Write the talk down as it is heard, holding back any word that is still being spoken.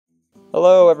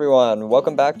Hello everyone,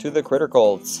 welcome back to the Critter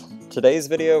Cults. Today's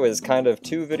video is kind of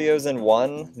two videos in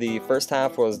one. The first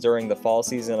half was during the fall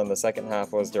season and the second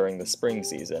half was during the spring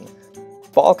season.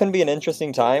 Fall can be an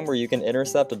interesting time where you can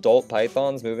intercept adult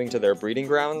pythons moving to their breeding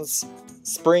grounds.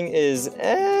 Spring is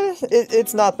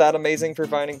it's not that amazing for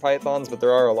finding pythons, but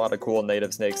there are a lot of cool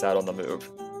native snakes out on the move.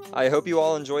 I hope you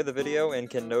all enjoy the video and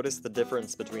can notice the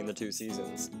difference between the two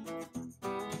seasons.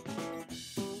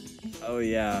 Oh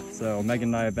yeah, so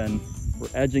Megan and I we're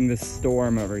edging this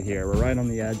storm over here. We're right on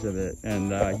the edge of it,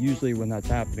 and usually when that's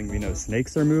happening, we know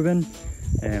snakes are moving,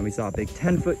 and we saw a big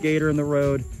 10-foot gator in the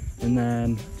road, and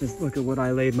then just look at what I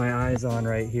laid my eyes on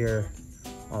right here.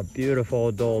 A beautiful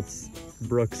adult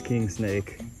Brooks king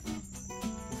snake.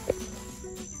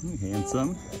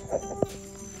 Handsome.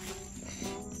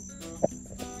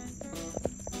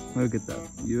 Look at that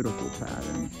beautiful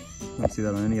pattern. I don't see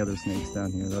that on any other snakes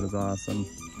down here. That is awesome.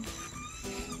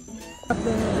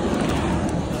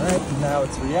 Alright, now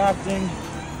it's reacting.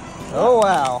 Oh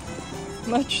wow!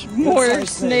 Much more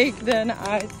snake than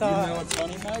I thought. You know what's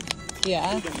funny, Meg?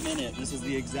 Yeah. Wait a minute. This is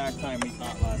the exact time we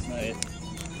caught last night.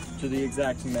 To the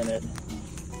exact minute.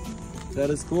 That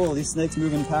is cool. These snakes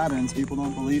move in patterns. People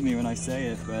don't believe me when I say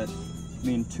it, but I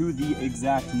mean, to the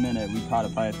exact minute we caught a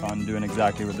python doing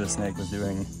exactly what this snake was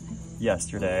doing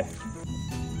yesterday.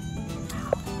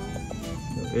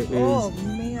 So it is. Oh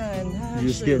man, that You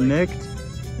just get nicked?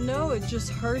 No, it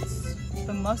just hurts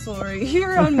the muscle right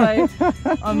here on my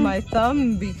on my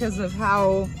thumb because of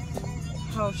how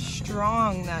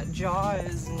strong that jaw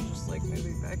is and just like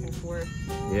moving back and forth.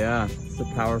 Yeah, it's a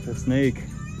powerful snake.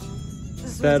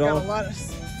 This one's got a lot of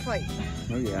fight.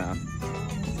 Oh yeah.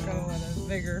 It's got a lot of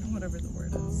vigor, whatever the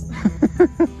word is.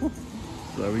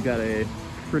 So we got a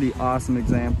pretty awesome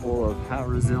example of how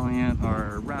resilient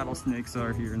our rattlesnakes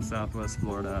are here in Southwest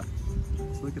Florida.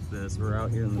 So look at this, we're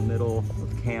out here in the middle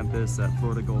of campus at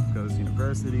Florida Gulf Coast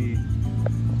University,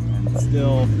 and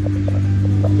still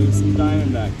there's some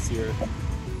diamondbacks here.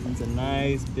 It's a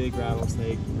nice big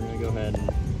rattlesnake. We're gonna go ahead and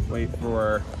wait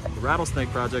for the rattlesnake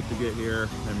project to get here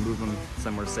and move them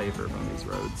somewhere safer from these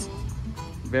roads.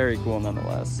 Very cool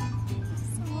nonetheless.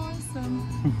 So awesome.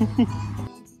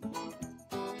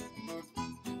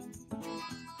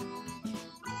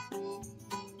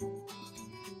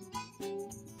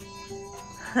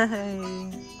 Hey.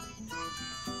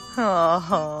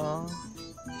 Aww.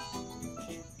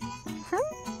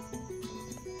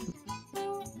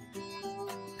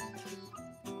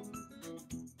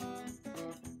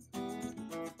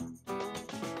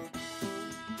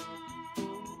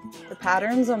 The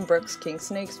patterns on Brooks king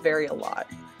snakes vary a lot.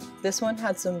 This one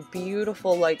had some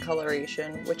beautiful light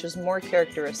coloration, which is more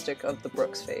characteristic of the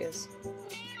Brooks phase.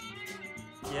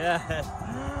 Yeah.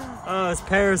 Oh, it's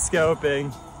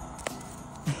periscoping.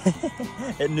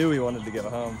 It knew we wanted to go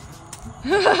home.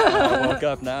 I woke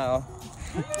up now.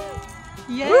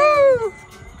 Yeah. Woo!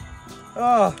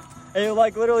 Oh, it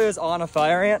like literally was on a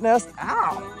fire ant nest.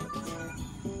 Ow!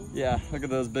 Yeah, look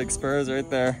at those big spurs right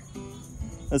there.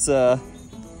 It's a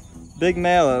big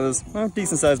male. It was a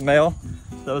decent sized male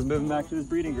that was moving back to his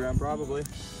breeding ground probably.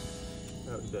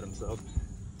 Oh, he bit himself.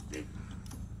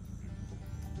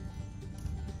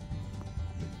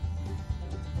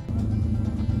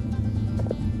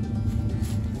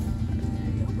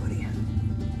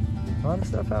 A lot of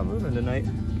stuff out moving tonight.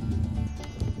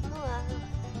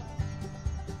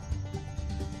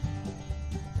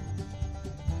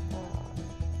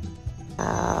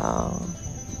 Wow.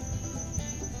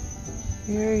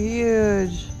 You're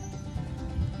huge.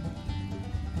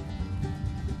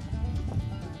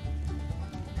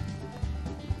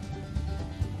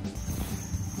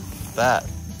 That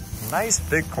nice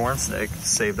big corn snake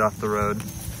saved off the road.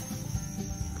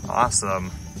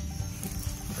 Awesome.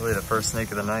 Really the first snake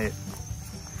of the night.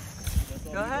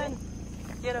 Go ahead.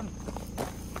 Get him.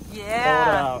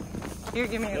 Yeah. Hold out. Here,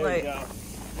 give me a There light. you go.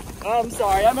 Oh, I'm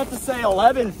sorry, I meant to say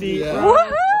 11 feet. Yeah.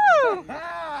 Woohoo!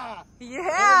 Yeah!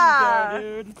 Yeah. There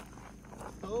you go, dude.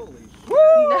 Holy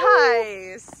Woo!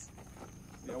 Nice.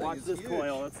 Yeah, watch this huge.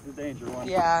 coil, that's the danger one.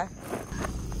 Yeah.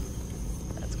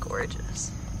 That's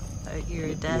gorgeous. That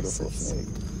iridescence.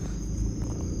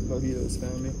 Mojitos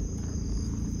found me.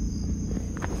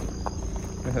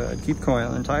 Go ahead, keep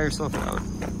coiling, tie yourself out.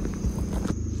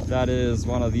 That is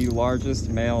one of the largest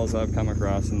males I've come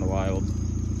across in the wild.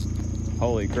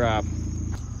 Holy crap.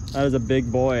 That is a big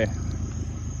boy.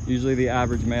 Usually the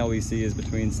average male we see is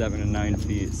between 7 and 9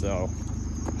 feet, so.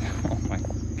 Oh my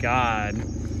God.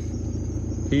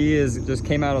 He just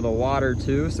came out of the water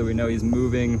too, so we know he's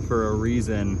moving for a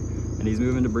reason. And he's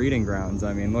moving to breeding grounds.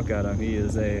 I mean, look at him. He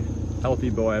is a healthy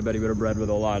boy. I bet he would have bred with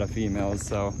a lot of females,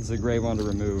 so it's a great one to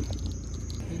remove.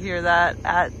 hear that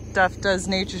at Duff Does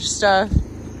Nature Stuff.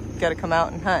 Gotta come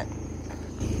out and hunt.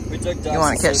 We took Duff's You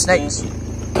want to catch snakes?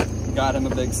 Got him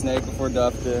a big snake before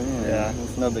Duff did. Yeah,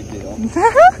 it's no big deal.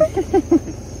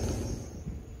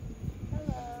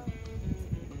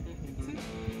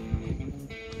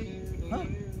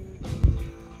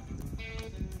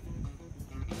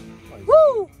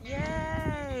 Woo!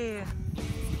 Yay!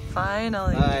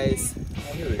 Finally. Nice.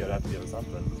 I knew we would have to give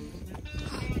something.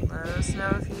 Let us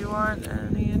know if you want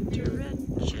any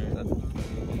intervention.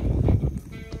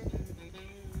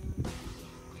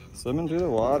 Swimming through the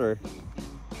water.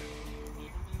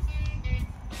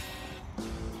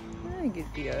 I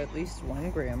give you at least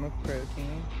 1 gram of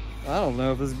protein. I don't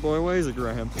know if this boy weighs a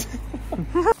gram.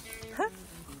 There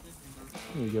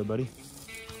you go, buddy.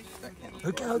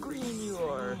 Look how green you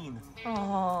are.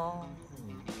 Oh.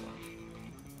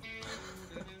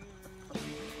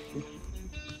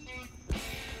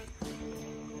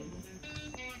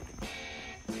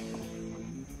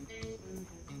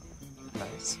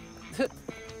 Nice.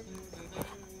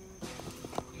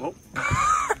 Whoa.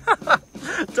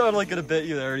 Totally could have bit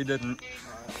you there, he didn't.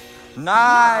 Nice!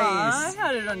 I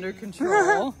had it under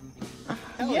control.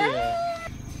 Yeah!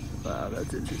 Wow,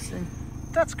 that's interesting.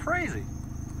 That's crazy.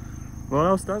 What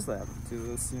else does that to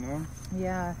this, you know?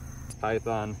 Yeah.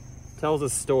 Python tells a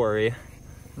story.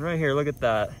 Right here, look at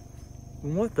that.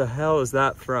 What the hell is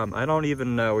that from? I don't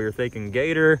even know. We were thinking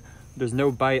gator. There's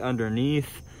no bite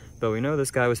underneath, but we know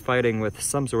this guy was fighting with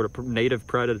some sort of native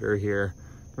predator here,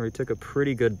 where he took a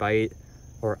pretty good bite,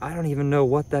 or I don't even know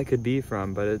what that could be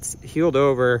from, but it's healed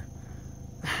over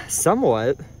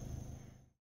somewhat.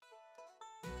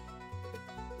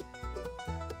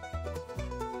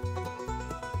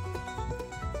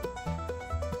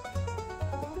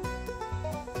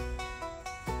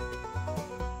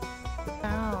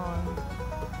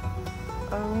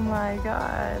 Oh my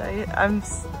god, I'm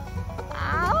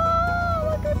ow,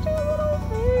 look at your little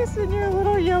face and your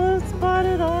little yellow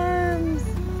spotted arms.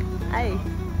 Hey,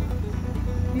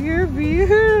 you're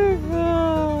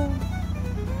beautiful.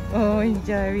 Oh,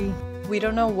 Jerry. We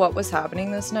don't know what was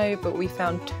happening this night, but we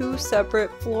found 2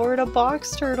 separate Florida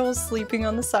box turtles sleeping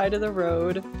on the side of the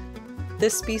road.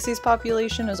 This species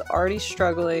population is already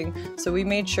struggling, so we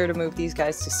made sure to move these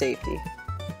guys to safety.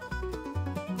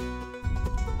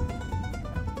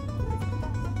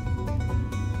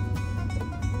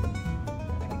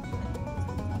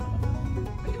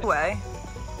 Way.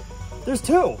 There's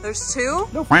 2. There's 2?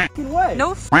 No fucking way.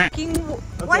 No fucking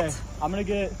what? Okay, I'm gonna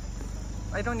get.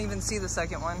 I don't even see the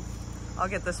second one. I'll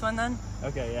get this one then.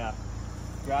 Okay, yeah.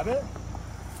 Grab it,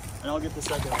 and I'll get the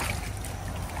second one.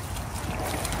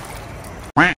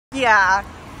 Yeah.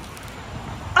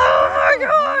 Oh my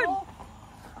god!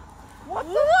 What?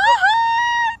 What?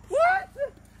 What?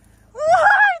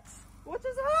 What? What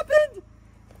just happened?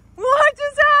 What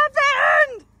just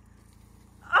happened?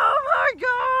 Oh my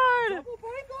god! Double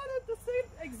python at the same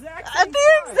exact At same the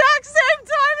time. exact same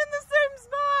time in the same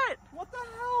spot! What the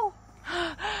hell?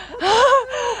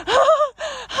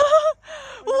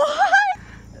 What?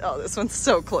 Oh, this one's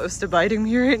so close to biting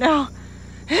me right now.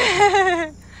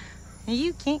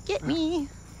 You can't get me.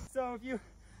 So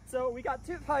we got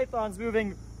 2 pythons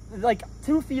moving like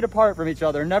 2 feet apart from each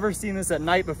other. Never seen this at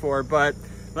night before, but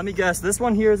let me guess, this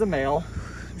one here is a male.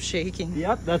 I'm shaking.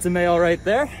 Yep, that's a male right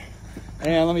there.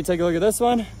 And let me take a look at this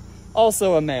one.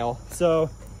 Also a male.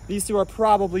 So these 2 are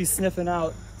probably sniffing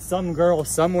out some girl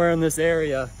somewhere in this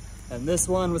area. And this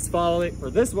one was following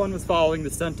the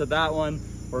scent of that one,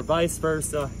 or vice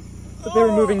versa. But they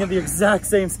were moving in the exact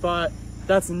same spot.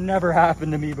 That's never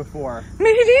happened to me before.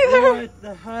 Me neither. What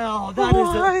the hell? That is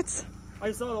What?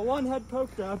 I saw the one head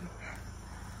poked up.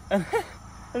 And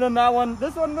then that one,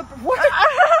 this one, what?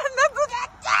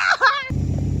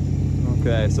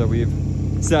 Okay, so we've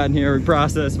sat in here, we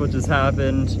processed what just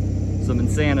happened. Some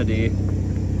insanity.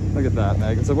 Look at that,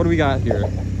 Megan. So what do we got here?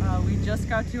 We just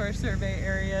got to our survey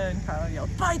area and Kyle yelled,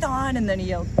 "Python!" and then he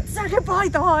yelled, "Second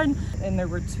python!" And there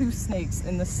were 2 snakes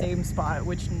in the same spot,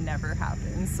 which never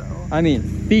happens, so. I mean,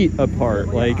 feet apart,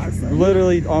 Really like awesome.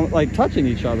 literally like touching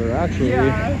each other, actually.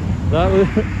 Yeah.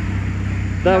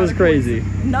 That was crazy.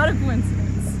 Not a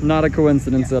coincidence. Not a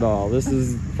coincidence at all. This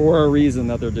is for a reason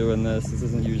that they're doing this. This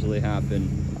doesn't usually happen.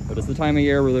 But it's the time of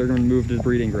year where they're going to move to the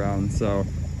breeding ground, so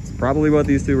it's probably what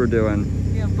these 2 were doing.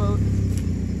 We have both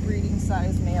breeding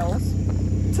size males.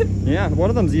 Yeah, one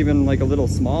of them's even like a little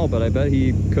small, but I bet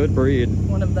he could breed.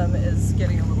 One of them is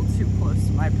getting a little too close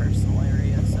to my personal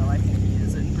area, so I think he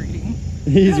is in breeding.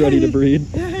 He's ready to breed.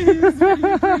 He's ready to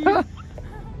breed.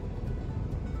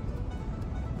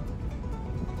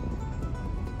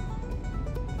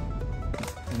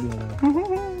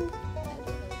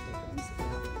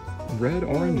 red,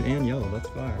 orange, and yellow. That's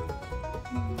fire.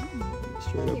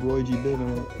 Straight up Roy G. Biv in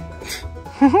it.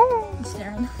 I'm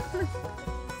staring.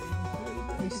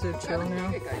 He's so chill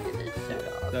now.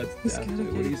 That's definitely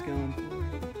what he's going for.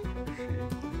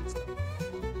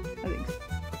 I think so.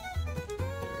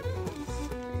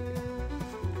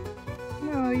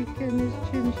 No, he's getting his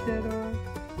chin shut off.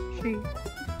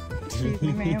 Excuse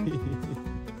me, ma'am.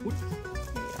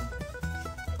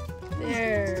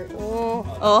 There.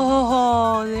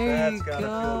 Oh, there That's you gotta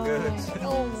go. feel good.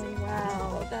 Oh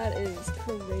wow, that is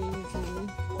crazy.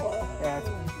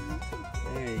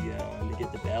 There you go. To get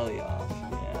the belly off.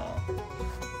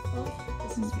 Well,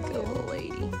 this is for Good you. little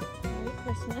lady. Merry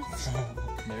Christmas.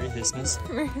 Merry Christmas.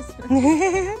 Merry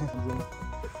Christmas.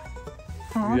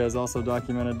 You guys also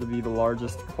documented to be the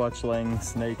largest clutch-laying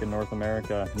snake in North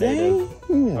America. Native.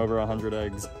 Over 100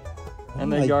 eggs. And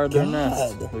they guard their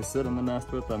nest. They sit in the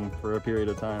nest with them for a period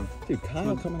of time. Dude,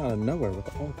 Kyle coming out of nowhere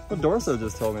with all. But Dorso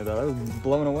just told me that. I was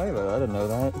blown away by that. I didn't know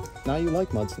that. Now you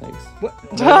like mud snakes. What?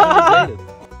 Hi.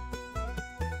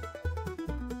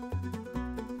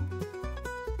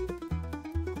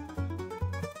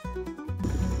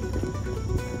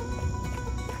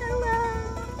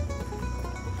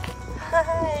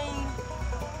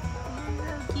 You're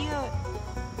so cute.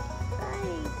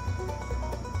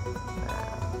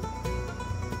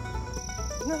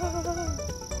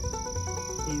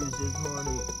 He was just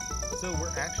horny. So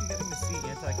we're actually getting to see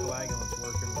anticoagulants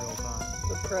work in real time.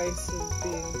 The price of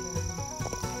being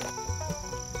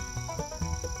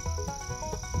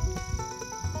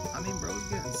I mean, bro's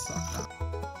getting sucked up.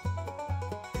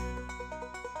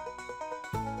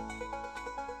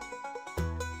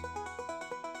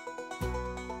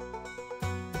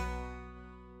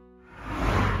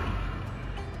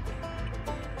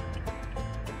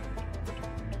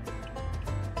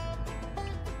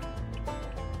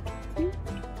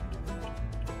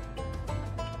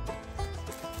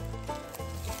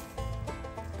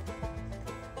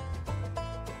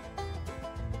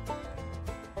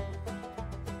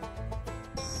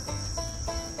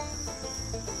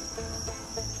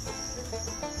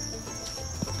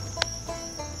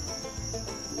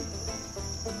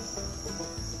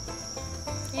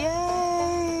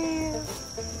 Yay!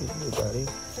 Hey, buddy.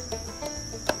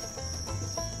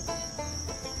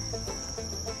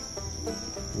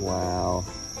 Wow.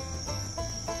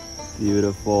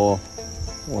 Beautiful.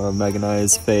 One of Meg and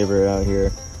I's favorite out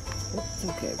here. It's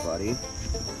okay, buddy.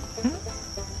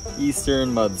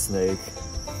 Eastern mud snake.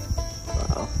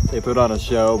 Wow. They put on a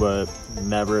show, but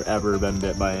never ever been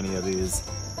bit by any of these.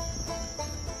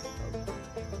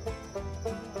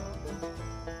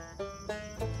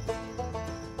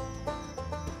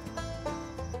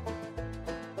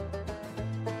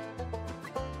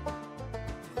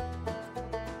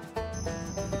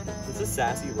 It's a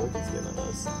sassy look he's giving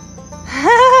us.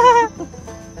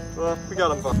 Well, we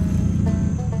got him.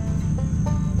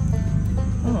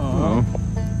 Oh.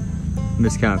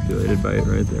 Miscalculated bite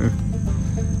right there.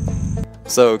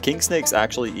 So king snakes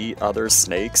actually eat other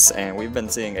snakes, and we've been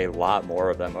seeing a lot more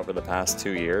of them over the past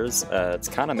 2 years. It's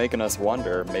kind of making us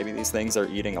wonder, maybe these things are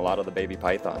eating a lot of the baby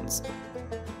pythons.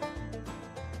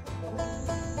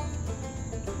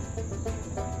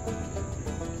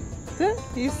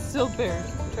 He's still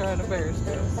trying to bear his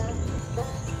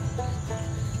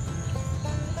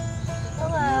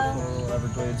Hello. Beautiful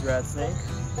Everglades rat snake.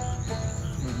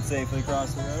 Moving safely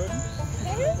across the road.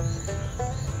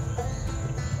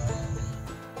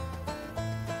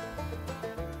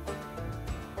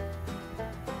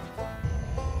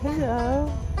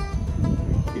 Hello.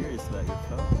 Curious about your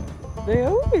phone. They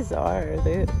always are.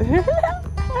 They.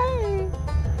 Hi.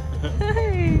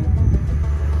 Hi.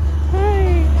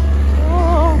 Hi.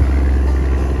 Oh,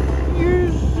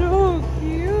 you're so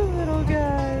cute, little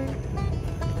guy.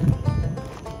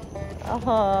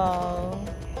 Oh.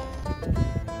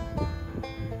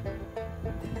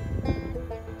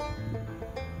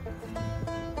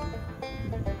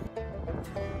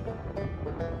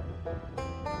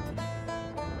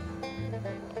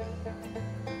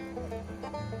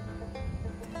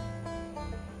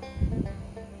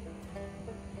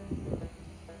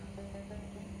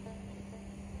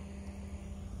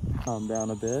 Calm down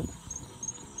a bit.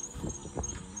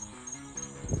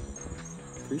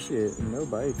 Appreciate it. No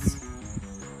bites.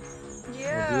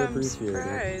 Yeah, I do I'm appreciate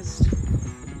it. surprised.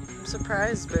 I'm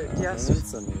surprised, but yes,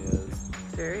 Handsome he is.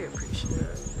 very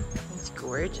appreciative. He's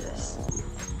gorgeous.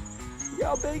 Look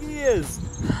how big he is.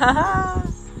 Haha.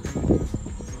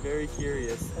 He's very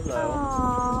curious. Hello.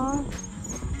 Aww.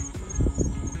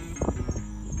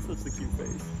 Such a cute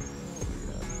face.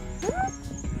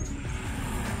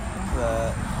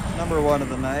 Number one of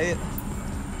the night.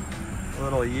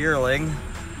 Little yearling.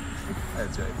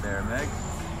 That's right there, Meg.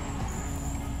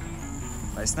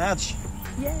 Nice snatch.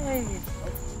 Yay!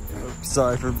 Oops,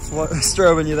 sorry for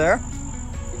strobing you there.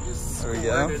 There we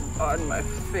go. On my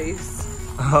face.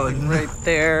 Oh, Right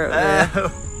there.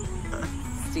 Oh.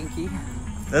 Stinky.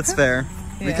 That's fair.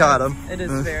 We Yeah, caught him. It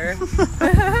is fair.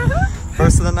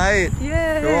 First of the night.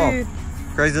 Yay!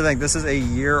 Cool. Crazy to think, this is a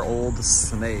year-old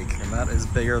snake, and that is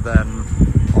bigger than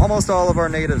almost all of our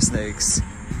native snakes.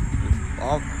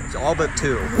 All but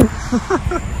two.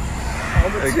 All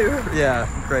but two. Yeah,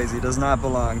 crazy. Does not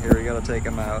belong here. We gotta take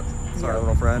him out. Sorry,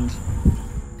 little friend.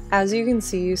 As you can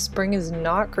see, spring is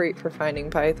not great for finding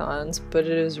pythons, but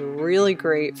it is really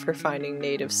great for finding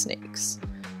native snakes.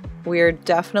 We are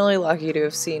definitely lucky to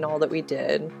have seen all that we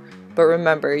did, but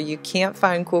remember, you can't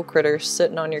find cool critters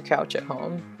sitting on your couch at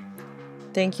home.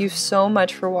 Thank you so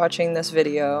much for watching this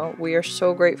video. We are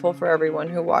so grateful for everyone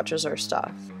who watches our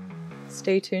stuff.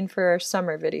 Stay tuned for our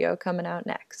summer video coming out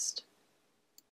next.